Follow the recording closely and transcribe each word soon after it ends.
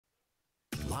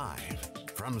Live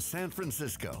from San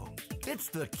Francisco, it's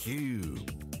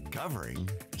theCUBE, covering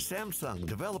Samsung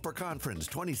Developer Conference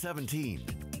 2017.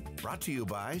 Brought to you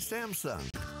by Samsung.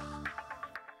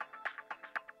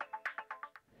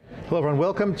 Hello everyone,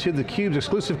 welcome to theCUBE's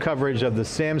exclusive coverage of the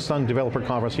Samsung Developer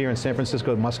Conference here in San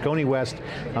Francisco at Moscone West.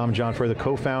 I'm John Furrier, the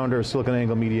co-founder of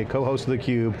SiliconANGLE Media, co-host of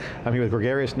theCUBE. I'm here with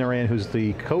Gregarious Narain, who's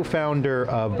the co-founder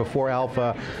of Before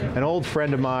Alpha, an old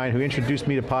friend of mine who introduced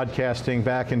me to podcasting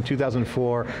back in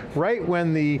 2004, right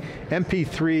when the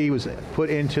MP3 was put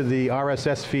into the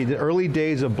RSS feed, the early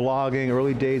days of blogging,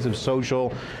 early days of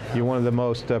social. You're one of the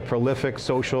most prolific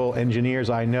social engineers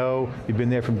I know. You've been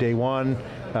there from day one.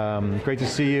 Great to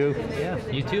see you. Yeah,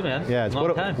 you too, man. Yeah, it's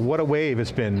what a wave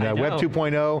it's been. Web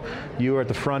 2.0, you were at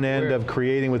the front end of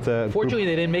creating with the Fortunately,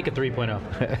 they didn't make it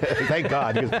 3.0. Thank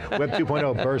God, because Web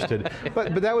 2.0 bursted.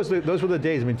 But those were the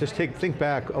days. I mean, just think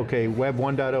back. Okay, Web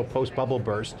 1.0 post bubble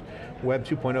burst. Web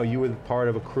 2.0, you were part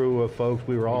of a crew of folks.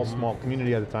 We were all small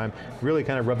community at the time, really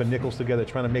kind of rubbing nickels together,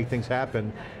 trying to make things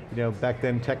happen. You know, back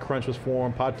then TechCrunch was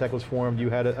formed, PodTech was formed. You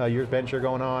had your venture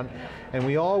going on, and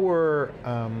we all were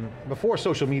before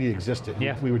social media existed.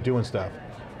 Yeah. We were doing stuff.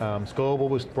 Scobel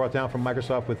was brought down from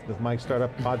Microsoft with Mike's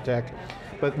startup, PodTech.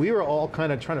 But we were all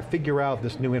kind of trying to figure out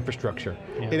this new infrastructure.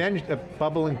 Yeah. It ended up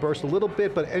bubbling, burst a little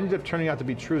bit, but ended up turning out to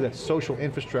be true, that social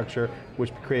infrastructure,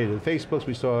 which created the Facebooks.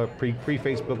 We saw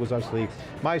pre-Facebook was obviously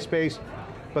MySpace,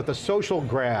 but the social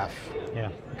graph,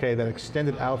 okay, that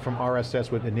extended out from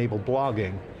RSS with enabled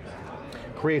blogging,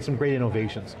 created some great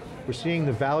innovations. We're seeing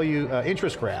the value,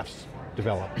 interest graphs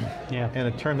develop. Yeah. And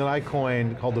a term that I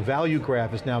coined called the value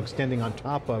graph is now extending on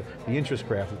top of the interest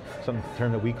graph, some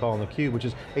term that we call in theCUBE, which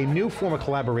is a new form of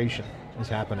collaboration is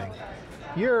happening.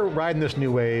 You're riding this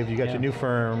new wave, you got your new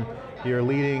firm, you're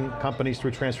leading companies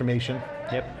through transformation.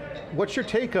 Yep. What's your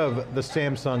take of the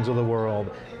Samsungs of the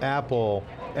world, Apple,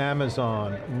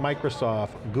 Amazon, Microsoft,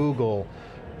 Google?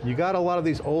 You got a lot of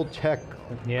these old tech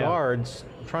guards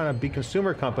trying to be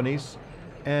consumer companies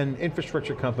and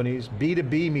infrastructure companies.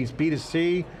 B2B meets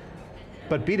B2C,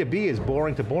 but B2B is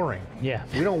boring to boring. Yeah.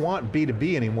 We don't want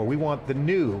B2B anymore, we want the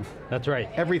new. That's right.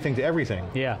 Everything to everything.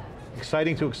 Yeah.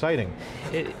 Exciting to exciting.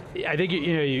 I think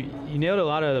you nailed a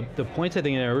lot of the points I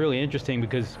think that are really interesting,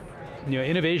 because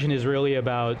innovation is really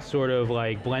about sort of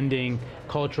like blending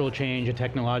cultural change and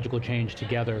technological change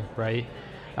together, right?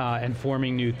 And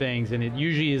forming new things, and it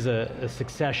usually is a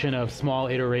succession of small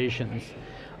iterations.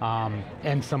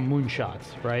 And some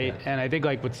moonshots, right? Yeah. And I think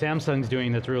like what Samsung's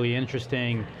doing that's really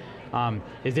interesting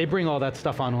is they bring all that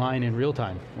stuff online in real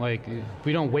time. Like,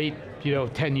 we don't wait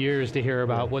 10 years to hear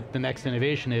about what the next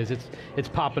innovation is. It's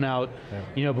popping out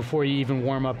before you even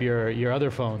warm up your other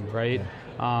phone, right?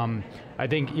 Yeah. I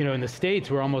think in the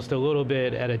States we're almost a little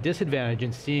bit at a disadvantage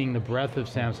in seeing the breadth of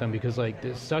Samsung, because like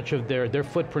such of their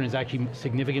footprint is actually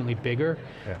significantly bigger.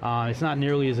 Yeah. It's not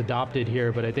nearly as adopted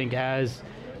here, but I think as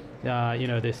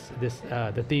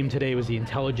the theme today was the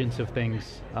intelligence of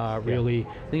things, really,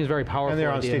 I think it's very powerful. And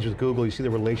they're on stage with Google, you see the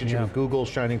relationship with Google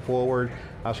shining forward.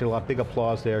 Obviously a lot of big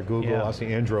applause there, Google,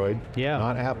 obviously Android,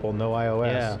 not Apple, no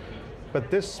iOS. Yeah.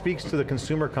 But this speaks to the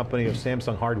consumer company of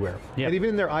Samsung hardware. And even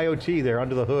in their IoT, they're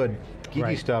under the hood,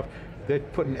 geeky stuff, they're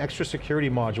putting extra security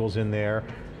modules in there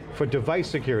for device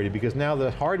security, because now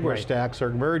the hardware stacks are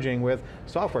merging with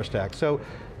software stacks. So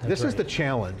this is the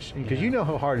challenge, because you know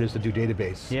how hard it is to do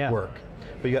database work,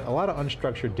 but you got a lot of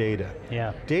unstructured data.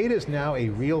 Yeah. Data is now a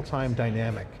real-time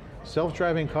dynamic.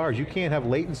 Self-driving cars, you can't have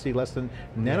latency less than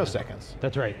nanoseconds.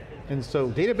 That's right. And so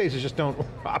databases just don't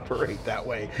operate that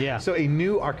way. Yeah. So a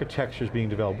new architecture is being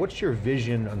developed. What's your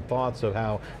vision and thoughts of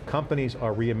how companies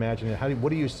are reimagining it?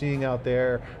 What are you seeing out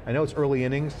there? I know it's early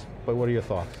innings, but what are your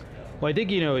thoughts? Well, I think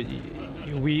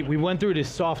we went through this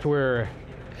software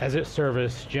as a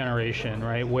service generation,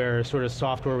 right? Where sort of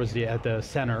software was at the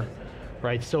center,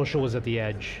 right? Social was at the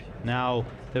edge. Now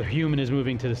the human is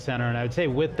moving to the center, and I would say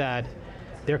with that,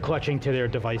 they're clutching to their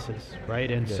devices, right?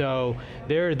 And so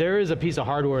there is a piece of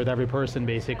hardware with every person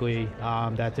basically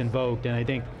that's invoked, and I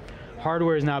think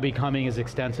hardware is now becoming as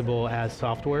extensible as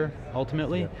software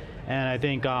ultimately. And I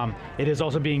think it is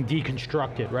also being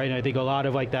deconstructed, right? And I think a lot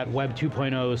of like that Web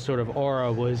 2.0 sort of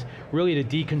aura was really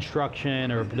the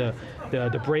deconstruction or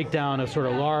the breakdown of sort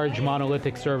of large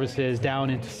monolithic services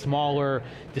down into smaller,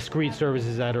 discrete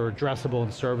services that are addressable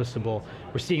and serviceable.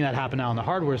 We're seeing that happen now on the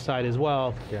hardware side as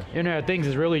well. Yeah. Internet of Things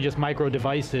is really just micro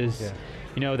devices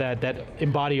that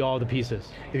embody all the pieces.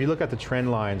 If you look at the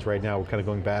trend lines right now, we're kind of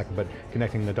going back, but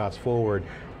connecting the dots forward,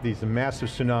 these massive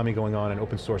tsunami going on in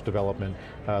open source development.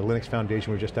 Linux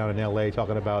Foundation, we were just down in LA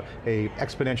talking about a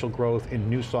exponential growth in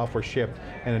new software shipped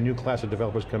and a new class of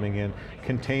developers coming in.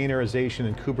 Containerization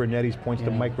and Kubernetes points to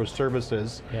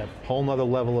microservices. Whole nother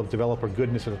level of developer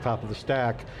goodness at the top of the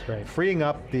stack. Freeing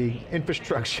up the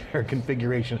infrastructure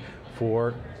configuration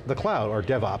for the cloud, or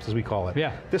DevOps as we call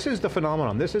it. This is the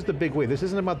phenomenon, this is the big wave. This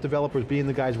isn't about developers being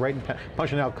the guys writing,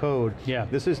 punching out code.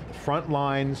 This is front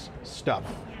lines stuff.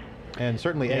 And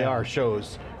certainly AR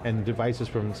shows, and devices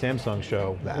from Samsung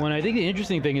show that. Well, I think the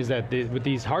interesting thing is that with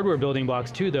these hardware building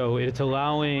blocks too, though, it's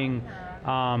allowing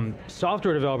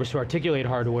software developers to articulate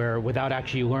hardware without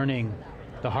actually learning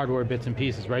the hardware bits and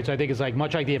pieces, right? So I think it's like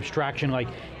much like the abstraction, like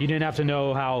you didn't have to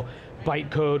know how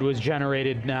bytecode was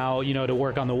generated now, to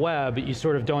work on the web. You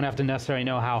sort of don't have to necessarily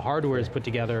know how hardware is put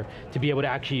together to be able to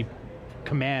actually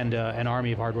command an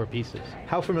army of hardware pieces.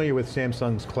 How familiar with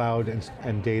Samsung's cloud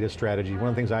and data strategy? One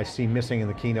of the things I see missing in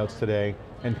the keynotes today,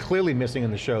 and clearly missing in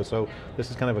the show, so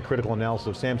this is kind of a critical analysis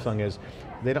of Samsung, is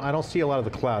I don't see a lot of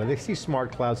the cloud. They see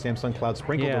smart cloud, Samsung cloud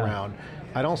sprinkled around.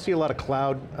 I don't see a lot of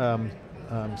cloud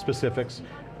specifics,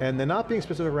 and they're not being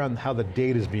specific around how the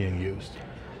data is being used.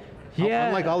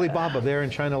 Unlike Alibaba there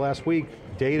in China last week,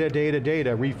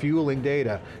 data, refueling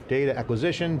data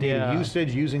acquisition, data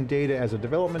usage, using data as a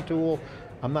development tool.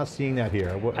 I'm not seeing that here.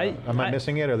 Am I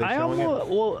missing it? Are they showing it?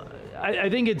 Well, I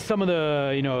think it's some of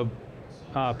the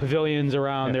pavilions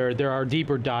around there. There are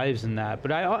deeper dives in that,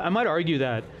 but I might argue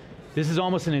that this is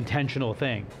almost an intentional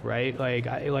thing, right?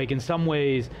 Like in some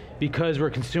ways, because we're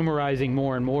consumerizing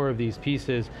more and more of these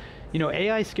pieces,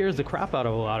 AI scares the crap out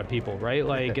of a lot of people,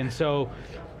 right? And so.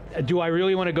 Do I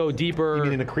really want to go deeper? You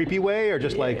mean in a creepy way, or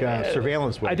just like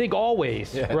surveillance way? I think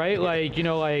always, right? Like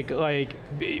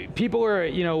people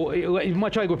are,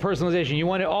 much like with personalization, you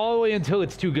want it all the way until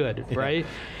it's too good, right?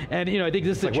 And I think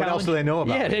this is a challenge. What else do they know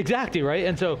about it? Yeah, exactly, right?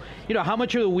 And so, how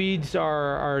much of the weeds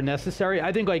are necessary?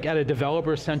 I think like at a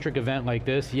developer-centric event like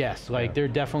this, yes, there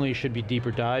definitely should be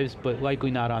deeper dives, but likely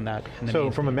not on that.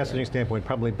 So from a messaging standpoint,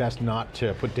 probably best not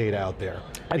to put data out there.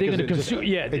 I think in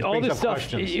the all this stuff,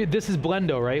 this is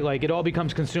Blendo, right? Like it all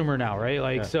becomes consumer now,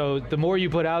 right? So the more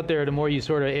you put out there, the more you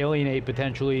sort of alienate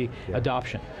potentially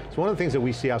adoption. So one of the things that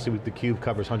we see, obviously with theCUBE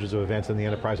covers hundreds of events in the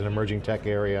enterprise and emerging tech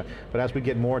area, but as we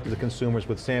get more into the consumers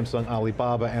with Samsung,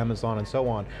 Alibaba, Amazon, and so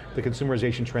on, the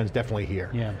consumerization trend's definitely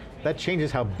here. That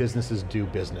changes how businesses do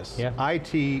business.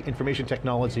 IT, information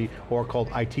technology, or called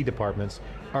IT departments,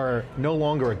 are no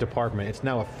longer a department. It's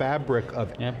now a fabric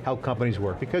of how companies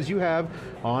work. Because you have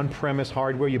on-premise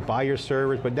hardware, you buy your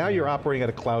servers, but now you're operating at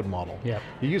a cloud model. You're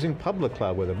using public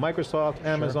cloud, whether Microsoft,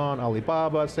 Amazon,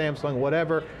 Alibaba, Samsung,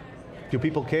 whatever. Do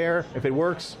people care if it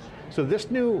works? So this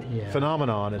new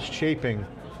phenomenon is shaping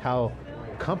how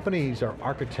companies are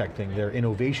architecting their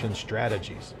innovation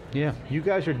strategies. You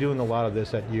guys are doing a lot of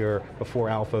this at your Before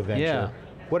Alpha venture.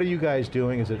 What are you guys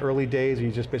doing? Is it early days? Are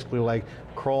you just basically like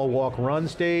crawl, walk, run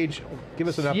stage? Give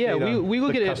us an update we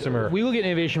look on the at customer. We look at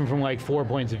innovation from like 4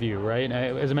 points of view, right?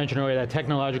 As I mentioned earlier, that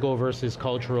technological versus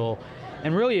cultural.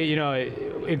 And really,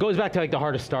 it goes back to like the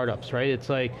heart of startups, right? It's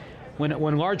like,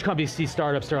 when large companies see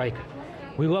startups, they're like,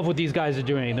 we love what these guys are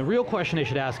doing. And the real question they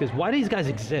should ask is, why do these guys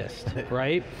exist,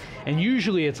 right? And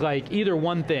usually it's like either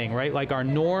one thing, right? Like our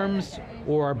norms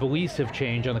or our beliefs have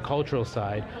changed on the cultural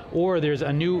side, or there's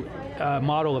a new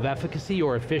model of efficacy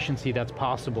or efficiency that's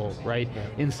possible, right,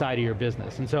 inside of your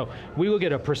business. And so we look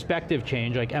at a perspective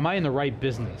change, like, am I in the right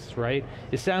business, right?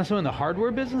 Is Samsung in the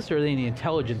hardware business, or are they in the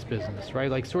intelligence business, right?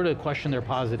 Like sort of the question they're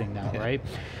positing now, right?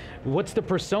 What's the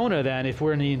persona then if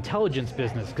we're in the intelligence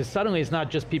business? Because suddenly it's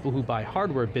not just people who buy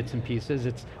hardware bits and pieces,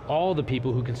 it's all the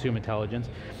people who consume intelligence.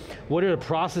 What are the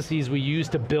processes we use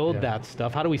to build that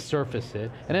stuff? How do we surface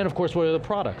it? And then of course, what are the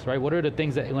products, right? What are the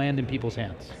things that land in people's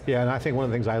hands? Yeah, and I think one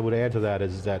of the things I would add to that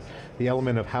is that the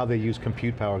element of how they use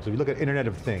compute power. Because if you look at Internet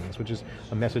of Things, which is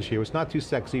a message here, it's not too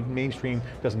sexy, mainstream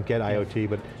doesn't get IoT,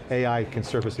 but AI can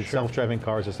surface it. Self-driving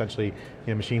cars, essentially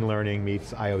machine learning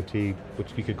meets IoT, which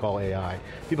you could call AI.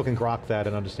 People can grok that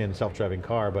and understand the self-driving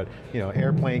car, but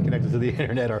airplane connected to the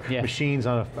internet, or machines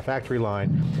on a factory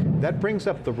line. That brings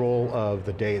up the role of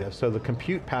the data. So the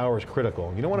compute power is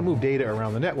critical. You don't want to move data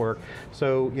around the network,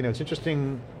 so it's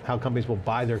interesting how companies will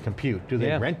buy their compute. Do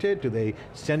they rent it? Do they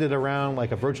send it around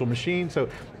like a virtual machine? So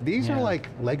these are like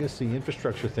legacy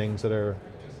infrastructure things that are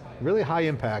really high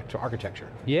impact to architecture.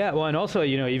 Yeah, well, and also,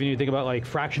 even you think about like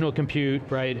fractional compute,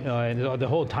 right? And the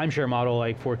whole timeshare model,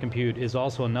 like for compute, is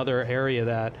also another area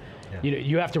that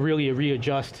you have to really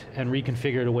readjust and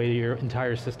reconfigure the way your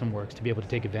entire system works to be able to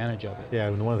take advantage of it. Yeah,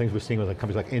 and one of the things we're seeing with like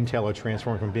companies like Intel are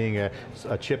transforming from being a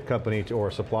chip company or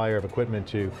a supplier of equipment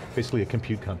to basically a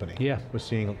compute company. Yeah. We're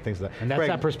seeing things like that. And that's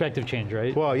that perspective change,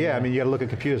 right? Well, yeah, I mean, you got to look at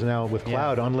computers now with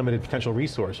cloud, unlimited potential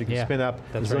resource. You can spin up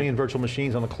a zillion virtual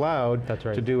machines on the cloud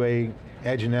to do a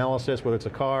edge analysis, whether it's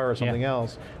a car or something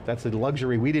else. That's a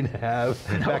luxury we didn't have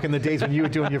back in the days when you were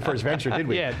doing your first venture, did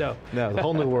we? Yeah, no. No, the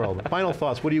whole new world. Final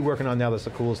thoughts, what are you working on now that's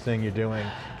the coolest thing you're doing?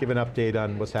 Give an update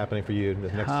on what's happening for you in the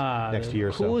next year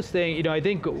or so. The coolest thing, I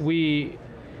think the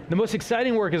most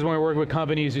exciting work is when we work with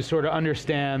companies who sort of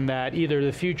understand that either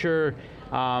the future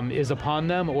is upon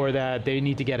them or that they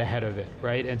need to get ahead of it,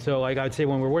 right? And so like I'd say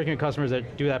when we're working with customers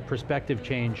that do that perspective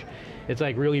change, it's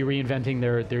like really reinventing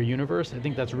their universe. I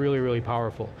think that's really, really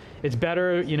powerful. It's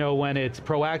better when it's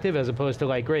proactive as opposed to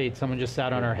like, great, someone just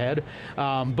sat on our head.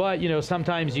 But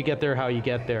sometimes you get there how you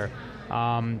get there.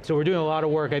 So we're doing a lot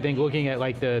of work, I think, looking at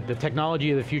like the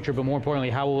technology of the future, but more importantly,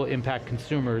 how will it impact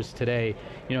consumers today,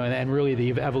 and really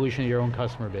the evolution of your own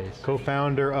customer base.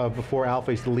 Co-founder of Before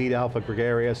Alpha, he's the lead alpha,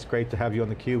 Gregarious. Great to have you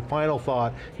on theCUBE. Final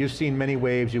thought, you've seen many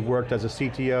waves, you've worked as a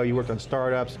CTO, you worked on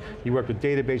startups, you worked with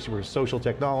database, you worked with social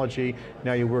technology,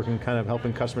 now you're working kind of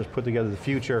helping customers put together the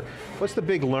future. What's the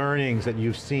big learnings that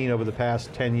you've seen over the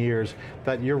past 10 years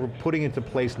that you're putting into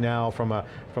place now from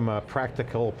a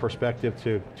practical perspective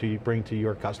to bring to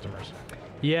your customers?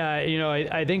 Yeah,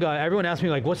 I think everyone asks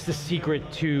me like, what's the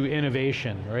secret to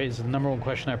innovation, right? It's the number one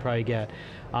question I probably get.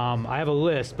 I have a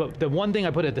list, but the one thing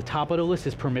I put at the top of the list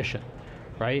is permission,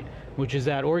 right? Which is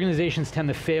that organizations tend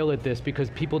to fail at this because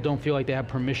people don't feel like they have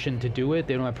permission to do it.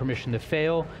 They don't have permission to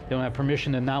fail. They don't have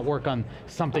permission to not work on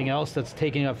something else that's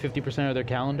taking up 50% of their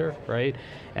calendar, right?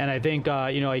 And I think,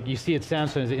 like you see at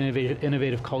Samsung as an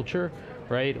innovative culture,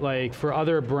 right? Like for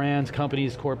other brands,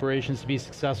 companies, corporations to be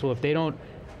successful, if they don't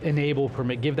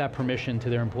give that permission to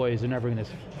their employees, they're never going to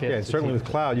fit. Yeah, and certainly with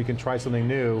cloud, you can try something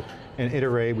new and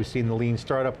iterate. We've seen the lean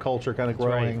startup culture kind of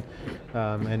growing,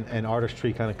 and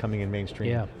artistry kind of coming in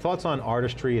mainstream. Yeah. Thoughts on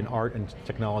artistry and art and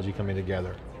technology coming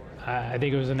together? I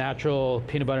think it was a natural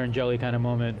peanut butter and jelly kind of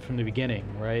moment from the beginning,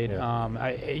 right?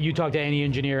 Yeah. You talk to any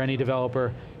engineer, any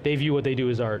developer, they view what they do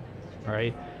as art,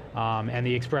 right? And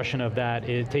the expression of that,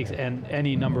 it takes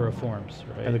any number of forms,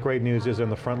 right? And the great news is on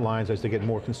the front lines, as they get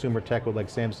more consumer tech with like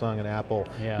Samsung and Apple,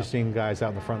 you're seeing guys out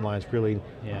in the front lines really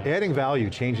adding value,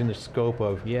 changing the scope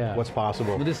of what's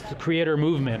possible. Well, this creator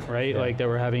movement, right, like that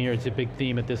we're having here, it's a big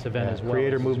theme at this event as well.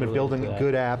 Creator movement, really building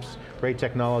good apps, great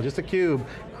technology. It's theCUBE,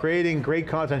 creating great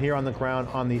content here on the ground,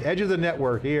 on the edge of the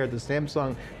network here at the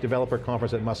Samsung Developer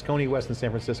Conference at Moscone West in San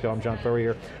Francisco. I'm John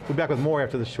Furrier. We'll be back with more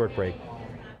after this short break.